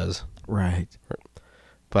says. Right.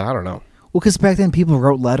 But I don't know. Well, because back then people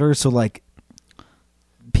wrote letters, so like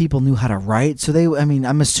people knew how to write. So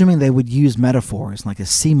I'm assuming they would use metaphors like a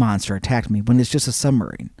sea monster attacked me when it's just a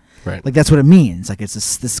submarine. Right. Like that's what it means. Like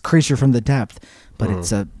it's this creature from the depth, but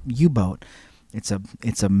it's a U-boat. It's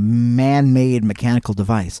a man-made mechanical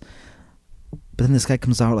device. But then this guy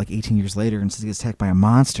comes out like 18 years later and says he gets attacked by a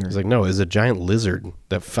monster. He's like, no, it's a giant lizard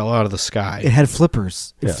that fell out of the sky. It had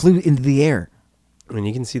flippers. It flew into the air. I mean,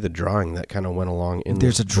 you can see the drawing that kind of went along in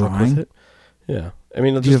There's the a drawing? with it. Yeah. I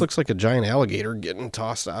mean, it just looks like a giant alligator getting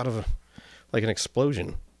tossed out of like an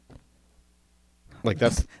explosion. Like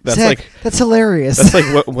that's Zach, like that's hilarious. That's like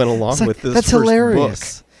what went along with this. That's first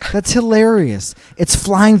hilarious. That's hilarious. It's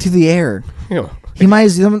flying through the air. book. There might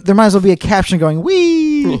as well be a caption going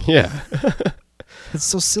 "Wee." Yeah. It's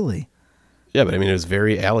so silly. Yeah, but I mean, it was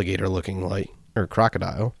very alligator looking, like, or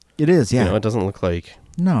crocodile. It is. Yeah. You know, it doesn't look like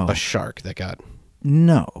No. a shark that got.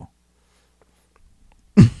 No.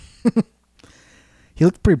 He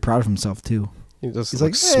looked pretty proud of himself too. He just He's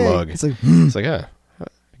looks like, "Hey." smug. It's like, It's like, I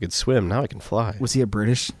could swim now. I can fly. was he a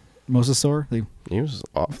British mosasaur? He was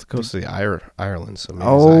off the coast of the Ireland, so maybe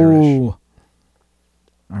he's Irish.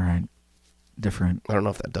 All right. Different. I don't know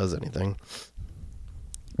if that does anything.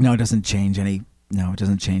 No, it doesn't change any. No, it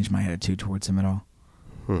doesn't change my attitude towards him at all.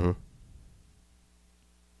 Mm-hmm.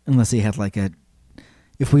 Unless he had like a.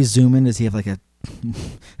 If we zoom in, does he have like a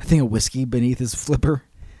thing of whiskey beneath his flipper?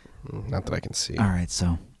 Not that I can see. All right,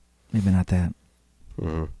 so maybe not that.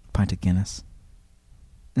 Mm-hmm. Pint of Guinness.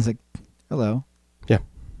 It's like, hello. Yeah.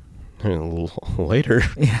 A little later.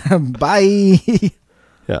 Yeah, bye.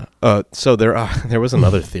 Yeah. So there was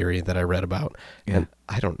another theory that I read about, and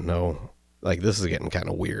I don't know. Like, this is getting kind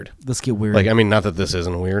of weird. Let's get weird. Like, I mean, not that this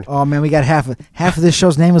isn't weird. Oh man, we got half of this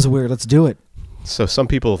show's name is weird. Let's do it. So some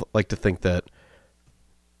people like to think that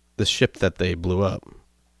the ship that they blew up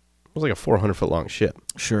was like a 400-foot long ship.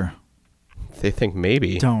 Sure. They think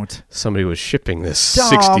maybe Don't. somebody was shipping this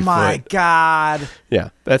 60-foot. Oh my god. Yeah,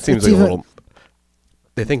 that seems It's like even- a little.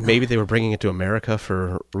 They think maybe they were bringing it to America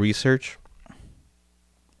for research.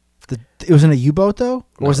 It was in a U-boat though, or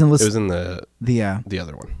No, was it it was in the the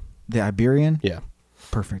other one. the Iberian? Yeah,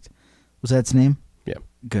 Perfect. Was that its name? yeah.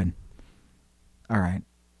 Good. All right.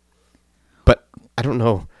 But I don't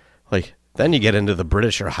know. Like, then you get into the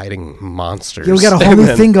British are hiding monsters. Yeah, we got a whole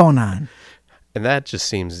new thing going on. And that just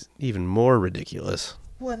seems even more ridiculous.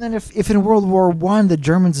 Well, and then if in World War I the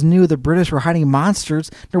Germans knew the British were hiding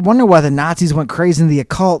monsters, no wonder why the Nazis went crazy in the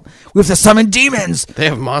occult. We have to summon demons They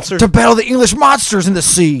have monsters? to battle the English monsters in the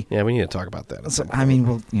sea. Yeah, we need to talk about that. at So, some I point.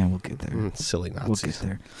 mean, we'll get there. Silly We'll Nazis. get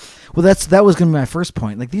there. Well, that was going to be my first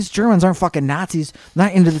point. Like, these Germans aren't fucking Nazis.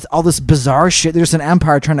 Not into all this bizarre shit. They're just an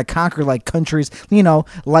empire trying to conquer, like, countries,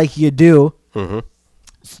 like you do. Mm-hmm.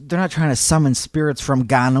 They're not trying to summon spirits from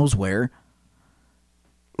God knows where.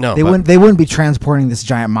 No, They wouldn't be transporting this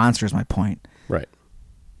giant monster is my point. Right.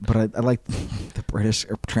 But I like the British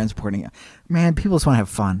are transporting it. Man, people just want to have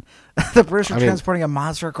fun. The British are transporting a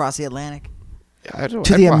monster across the Atlantic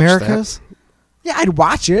to the Americas. Yeah, I'd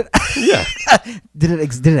watch it. Yeah. Did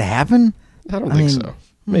it happen? I don't think so.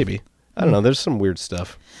 Maybe. I don't know. There's some weird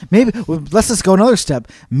stuff. Maybe. Well, let's just go another step.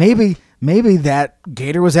 Maybe that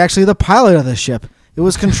gator was actually the pilot of the ship. It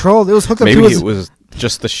was controlled. It was hooked up Maybe to his... it was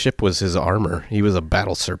just the ship was his armor. He was a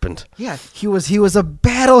battle serpent. Yeah, he was a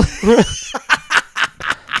battle...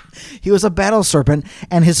 He was a battle serpent,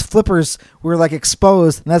 and his flippers were like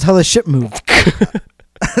exposed, and that's how the ship moved.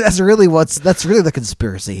 That's really the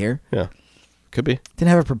conspiracy here. Yeah. Could be. Didn't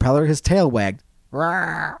have a propeller. His tail wagged.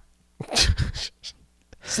 Rawr.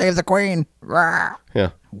 Save the queen. Rawr.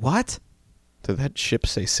 Yeah. What? Did that ship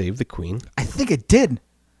say save the queen? I think it did.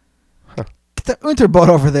 Get the Unterboat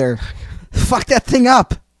over there. Fuck that thing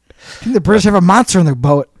up. I think the British have a monster in their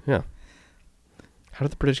boat. Yeah. How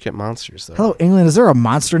did the British get monsters, though? Hello, England. Is there a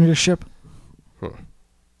monster in your ship?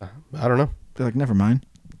 I don't know. They're like, never mind.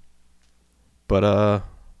 But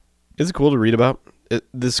it's cool to read about.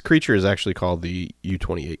 This creature is actually called the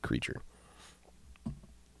U-28 creature.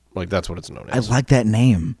 Like, that's what it's known as. I like that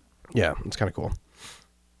name. Yeah, it's kind of cool.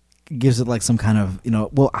 It gives it like some kind of,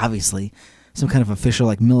 well, obviously, some kind of official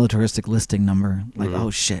like militaristic listing number. Like,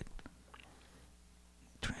 oh shit,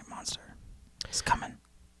 U-28 monster, it's coming.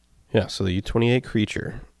 Yeah, so the U-28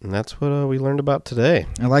 creature, and that's what we learned about today.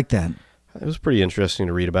 I like that. It was pretty interesting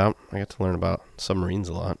to read about. I got to learn about submarines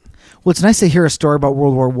a lot. Well, it's nice to hear a story about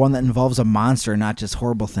World War I that involves a monster, not just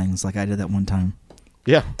horrible things like I did that one time.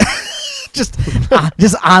 Yeah. just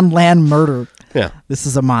on land murder. Yeah. This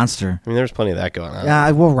is a monster. I mean, there's plenty of that going on.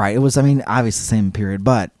 Yeah, well, right. It was, obviously the same period,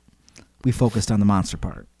 but we focused on the monster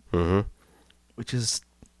part, which is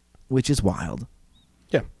wild.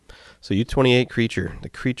 Yeah. So U-28 creature, the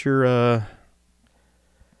creature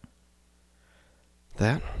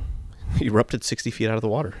that erupted 60 feet out of the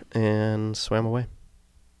water and swam away.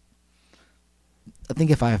 I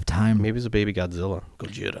think if I have time, Maybe it's a baby Godzilla.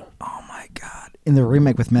 Gojira. Oh my god! In the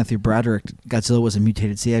remake with Matthew Broderick, Godzilla was a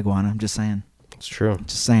mutated sea iguana. I'm just saying. It's true.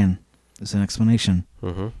 Just saying. There's an explanation.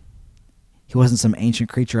 Mm-hmm. He wasn't some ancient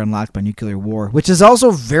creature unlocked by nuclear war, which is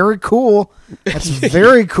also very cool. That's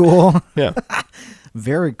very cool. Yeah.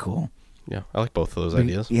 Very cool. Yeah, I like both of those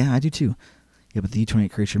ideas. Yeah, I do too. Yeah, but the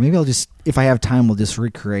U-28 creature. Maybe I'll just, if I have time, we'll just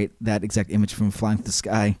recreate that exact image from flying through the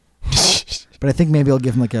sky. But I think maybe I'll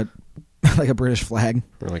give him like a British flag.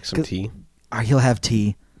 Or like some tea. Or he'll have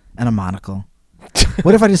tea and a monocle.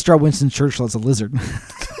 What if I just draw Winston Churchill as a lizard?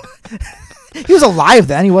 He was alive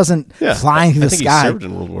then. He wasn't flying through the sky. He served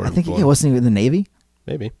in World War I. I think he wasn't in the Navy.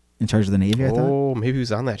 Maybe. In charge of the Navy, I thought. Oh, maybe he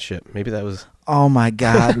was on that ship. Maybe that was... Oh, my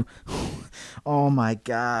God. Oh, my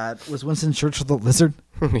God. Was Winston Churchill the lizard?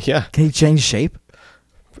 Yeah. Can he change shape?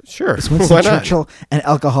 Sure. Is Winston Churchill an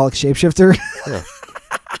alcoholic shapeshifter? Yeah.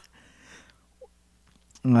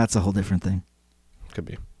 Well, that's a whole different thing. Could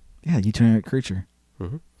be. Yeah, U-28 creature.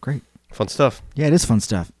 Mm-hmm. Great. Fun stuff. Yeah, it is fun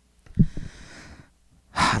stuff.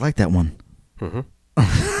 I like that one. Mm-hmm.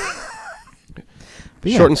 But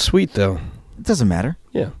yeah, short and sweet, though. It doesn't matter.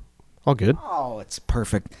 Yeah. All good. Oh, it's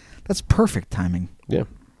perfect. That's perfect timing. Yeah.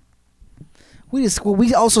 We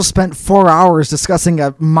also spent 4 hours discussing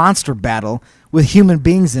a monster battle with human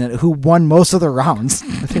beings in it who won most of the rounds.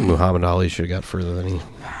 I think Muhammad Ali should have got further than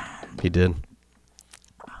he did.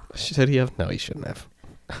 Should he have? No, he shouldn't have.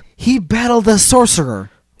 He battled a sorcerer.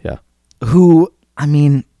 Yeah. Who, I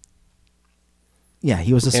mean, yeah,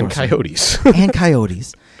 he was a sorcerer. And coyotes. And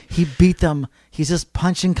coyotes. He beat them. He's just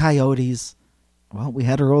punching coyotes. Well, we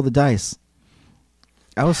had to roll the dice.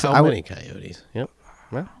 How many coyotes? Yep.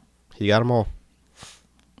 Well, he got them all.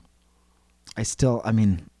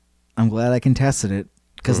 I'm glad I contested it.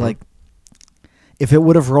 Because, if it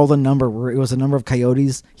would have rolled a number where it was a number of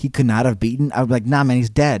coyotes he could not have beaten, I would be like, nah, man, he's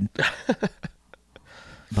dead.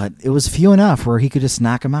 But it was few enough where he could just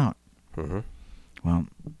knock him out. Mm-hmm. Well,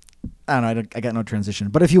 I don't know. I got no transition.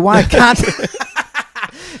 But if you want to contact...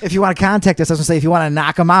 If you want to contact us, I was going to say, if you want to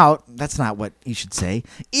knock them out, that's not what you should say.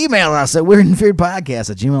 Email us at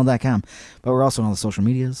weirdandfearedpodcast@gmail.com. But we're also on all the social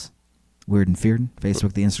medias. Weird and Feared,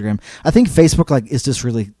 Facebook, the Instagram. I think Facebook is just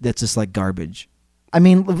really, that's just like garbage. I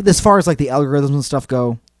mean, as far as like the algorithms and stuff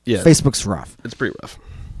go, Facebook's rough. It's pretty rough.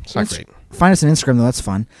 It's not great. Find us on Instagram, though. That's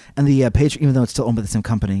fun. And the page, even though it's still owned by the same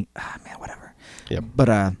company, man, whatever. Yep.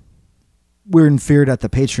 But Weird and Feared at the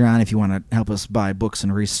Patreon. If you want to help us buy books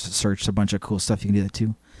and research a bunch of cool stuff, you can do that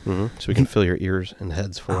too. Mm-hmm. So we can fill your ears and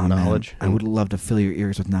heads full of knowledge. Man, I would love to fill your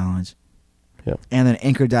ears with knowledge. Yep. And then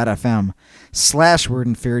anchor.fm/Weird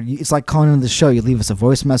and Feared. It's like calling into the show. You leave us a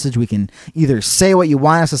voice message. We can either say what you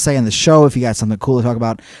want us to say in the show if you got something cool to talk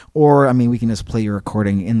about, or, we can just play your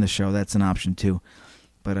recording in the show. That's an option too.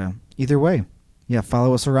 But either way,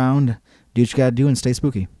 follow us around. Do what you got to do and stay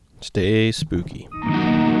spooky. Stay spooky.